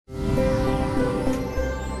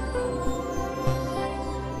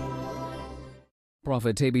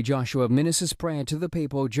Prophet TB Joshua ministers prayer to the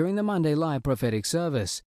people during the Monday Live prophetic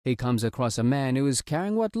service. He comes across a man who is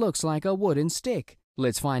carrying what looks like a wooden stick.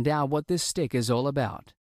 Let's find out what this stick is all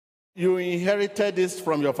about. You inherited this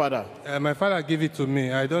from your father? My father gave it to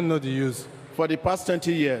me. I don't know the use. For the past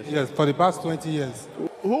 20 years? Yes, for the past 20 years.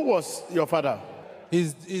 Who was your father?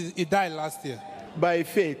 He died last year. By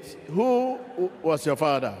faith. Who was your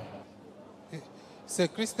father? He's a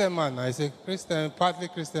Christian man. He's a Christian, partly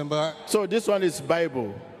Christian, but... So this one is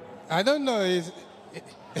Bible? I don't know.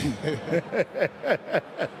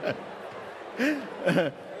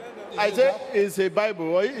 I say it's a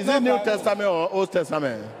Bible. Is it New Testament or Old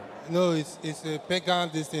Testament? No, it's a pagan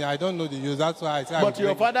this thing. I don't know the use. That's why I say. But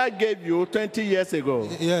your father gave you 20 years ago.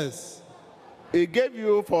 Yes. He gave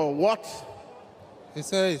you for what? He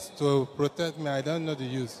said it's to protect me. I don't know the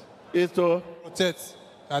use. It's to protect.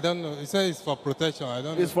 I don't know. He said it's for protection. I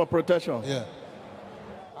don't know. It's for protection. Yeah.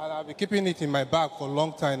 And I've been keeping it in my bag for a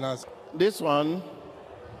long time now. This one,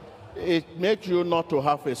 it makes you not to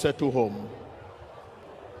have a settled home.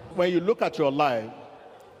 When you look at your life,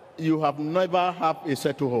 you have never had a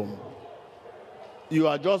settled home. You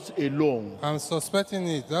are just alone. I'm suspecting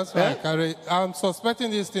it. That's why I carry it. I'm suspecting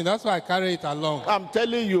this thing. That's why I carry it along. I'm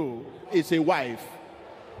telling you, it's a wife.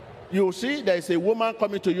 You see, there is a woman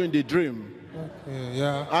coming to you in the dream. Okay,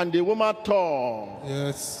 yeah. And the woman tall.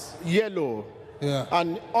 Yes. Yellow. Yeah.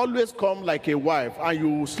 And always come like a wife. And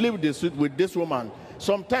you sleep with this woman.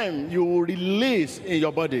 Sometimes you will release in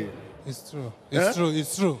your body. It's true. It's true.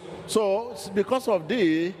 It's true. So because of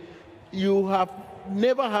this, you have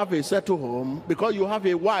never have a settled home because you have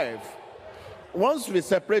a wife. Once we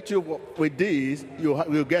separate you with this, you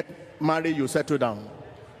will get married, you settle down.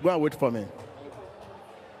 Go and wait for me.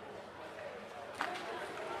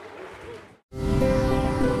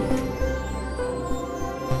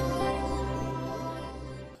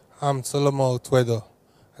 I'm Solomon Otwedo.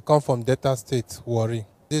 I come from Delta State, Warri.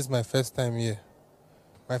 This is my first time here.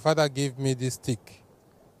 My father gave me this stick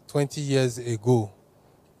 20 years ago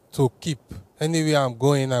to keep. Anywhere I'm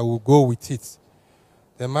going, I will go with it.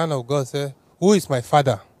 The man of God said, "Who is my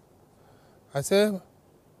father?" I said,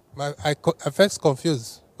 I first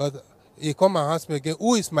confused, but he come and asked me again,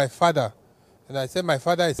 "Who is my father?" And I said, "My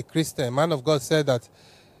father is a Christian." Man of God said that,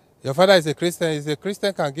 "Your father is a Christian. Is a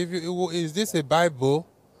Christian can give you, is this a Bible?"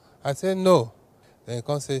 I said, "No." Then he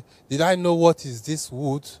come say, "Did I know what is this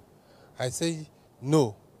wood?" I say,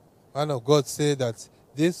 "No." Man of God said that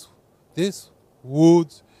this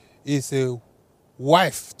wood is a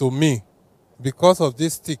wife to me. Because of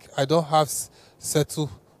this stick, I don't have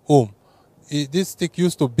settled home. This stick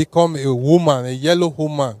used to become a woman, a yellow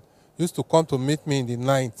woman, used to come to meet me in the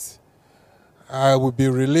night. I will be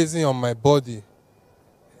releasing on my body.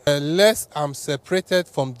 Unless I'm separated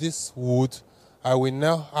from this wood, I will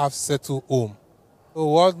now have settled home. So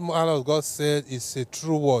what man of God said is a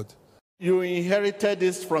true word. You inherited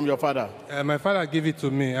this from your father? My father gave it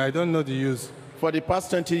to me. I don't know the use. For the past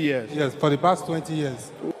 20 years? Yes, for the past 20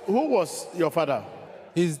 years. Who was your father?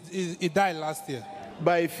 He died last year.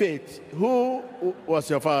 By faith. Who was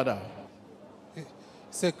your father?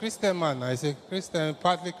 He's a Christian man. He's a Christian,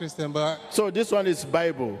 partly Christian, but... So this one is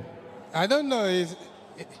Bible? I don't know.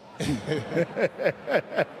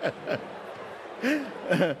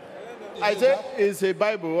 I say it's a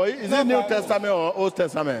Bible. Is it New Testament or Old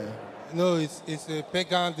Testament? No, it's a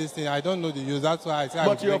pagan this thing. I don't know the use. That's why I say.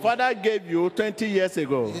 But your father gave you 20 years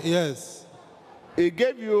ago. Yes. He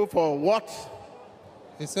gave you for what?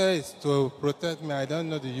 He said it's to protect me. I don't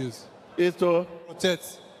know the use. It's to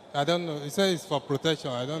protect. I don't know. He said it's for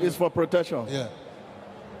protection. I don't know. It's for protection. Yeah.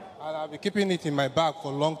 And I've been keeping it in my bag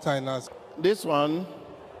for a long time now. This one,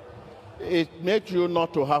 it makes you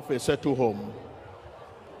not to have a settled home.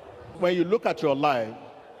 When you look at your life,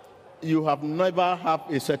 you have never had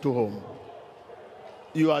a settled home.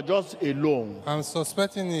 You are just alone. I'm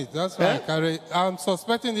suspecting it. That's why I carry it. I'm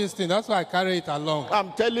suspecting this thing. That's why I carry it along.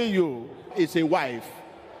 I'm telling you, it's a wife.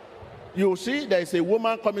 You see, there is a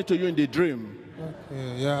woman coming to you in the dream.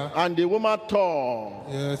 Okay, yeah. And the woman tall.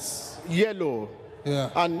 Yes. Yellow. Yeah.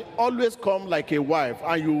 And always come like a wife.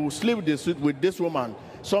 And you sleep with this woman.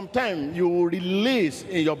 Sometimes you will release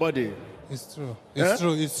in your body. It's true. It's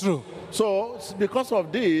true. It's true. So because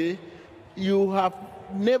of this, you have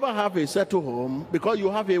never have a settled home because you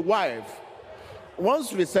have a wife.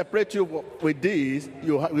 Once we separate you with this,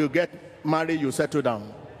 you will get married, you settle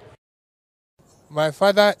down. My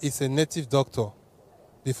father is a native doctor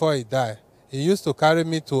before he died. He used to carry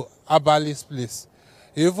me to Abali's place.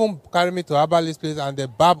 He even carried me to Abali's place and they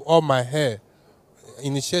barb all my hair,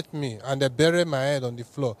 initiate me, and they bury my head on the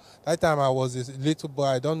floor. That time I was a little boy,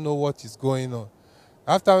 I don't know what is going on.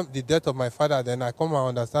 After the death of my father, then I come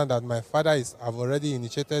and understand that my father have already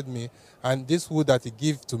initiated me, and this wood that he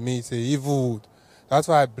gave to me is a evil wood. That's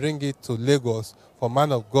why I bring it to Lagos for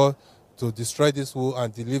man of God to destroy this wood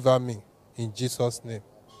and deliver me in Jesus' name.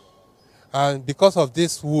 And because of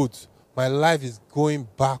this wood, my life is going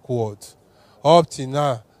backward. Up till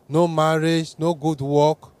now, no marriage, no good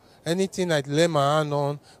work. Anything I lay my hand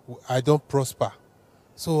on, I don't prosper.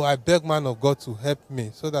 So I beg man of God to help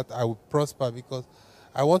me so that I will prosper, because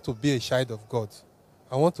I want to be a child of God.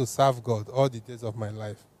 I want to serve God all the days of my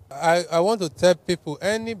life. I want to tell people,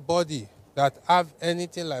 anybody that have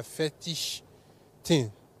anything like fetish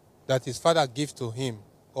thing that his father give to him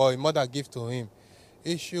or a mother give to him,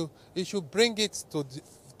 he should bring it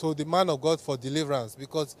to the man of God for deliverance,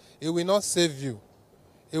 because it will not save you.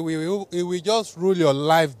 It will just rule your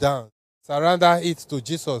life down. Surrender it to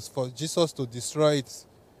Jesus for Jesus to destroy it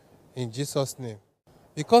in Jesus' name.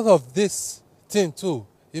 Because of this thing too,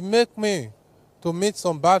 it make me to meet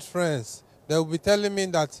some bad friends. They will be telling me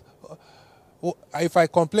that if I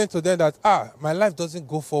complain to them that my life doesn't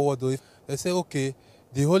go forward, they say, okay,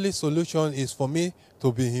 the only solution is for me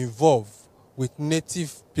to be involved with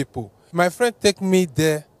native people. My friend take me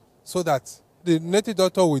there so that the native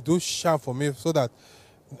doctor will do sham for me so that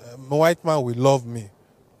my white man will love me.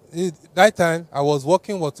 That time, I was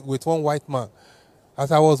working with one white man.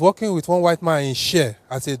 As I was working with one white man in Share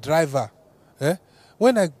as a driver,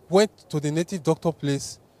 when I went to the native doctor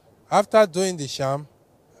place, after doing the sham,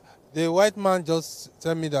 the white man just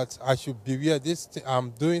tell me that I should beware.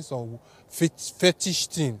 I'm doing some fetish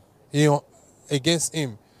thing against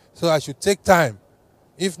him. So I should take time.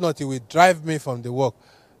 If not, he will drive me from the work.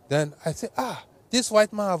 Then I said, this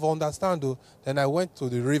white man have understand though. Then I went to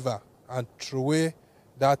the river and threw away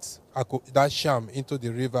that sham into the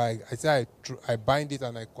river. I said I bind it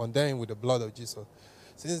and I condemn him with the blood of Jesus.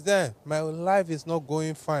 Since then, my life is not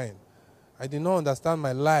going fine. I did not understand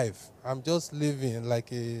my life. I'm just living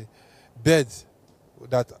like a bed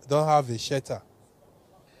that don't have a shelter.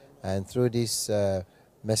 And through this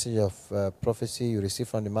message of prophecy you receive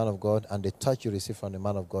from the man of God and the touch you receive from the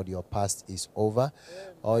man of God, your past is over.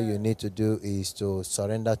 All you need to do is to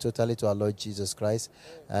surrender totally to our Lord Jesus Christ,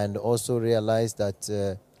 and also realize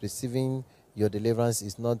that receiving your deliverance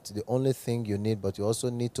is not the only thing you need, but you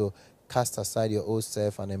also need to cast aside your old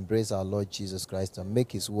self and embrace our Lord Jesus Christ and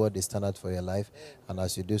make his word the standard for your life. And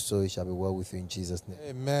as you do so, it shall be well with you in Jesus' name.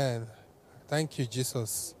 Amen. Thank you,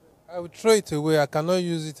 Jesus. I will throw it away. I cannot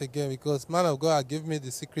use it again because man of God gave me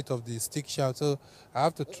the secret of the stick sham, so I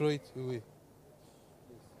have to throw it away.